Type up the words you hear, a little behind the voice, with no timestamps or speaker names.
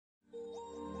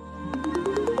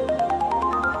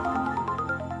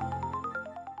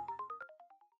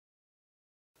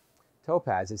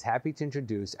Topaz is happy to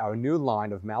introduce our new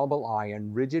line of malleable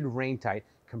iron rigid Raintight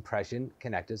compression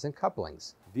connectors and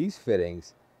couplings. These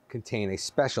fittings contain a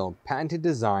special patented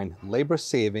design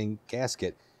labor-saving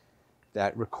gasket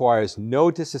that requires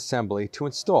no disassembly to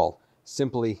install.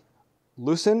 Simply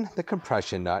loosen the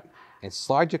compression nut and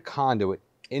slide your conduit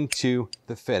into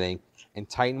the fitting and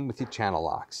tighten with your channel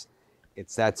locks.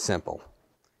 It's that simple.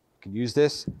 You can use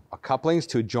this or couplings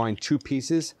to join two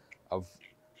pieces of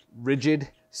rigid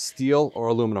steel or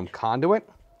aluminum conduit,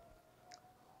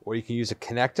 or you can use a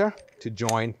connector to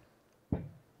join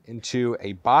into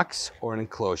a box or an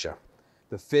enclosure.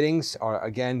 The fittings are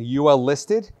again UL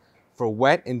listed for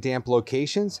wet and damp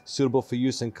locations, suitable for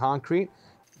use in concrete.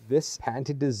 This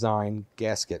patented design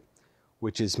gasket,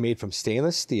 which is made from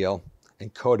stainless steel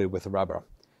and coated with rubber.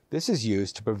 This is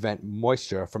used to prevent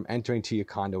moisture from entering to your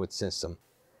conduit system.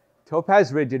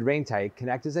 Topaz rigid Raintight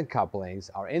connectors and couplings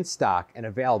are in stock and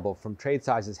available from trade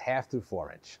sizes 1/2 through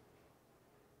 4 inch.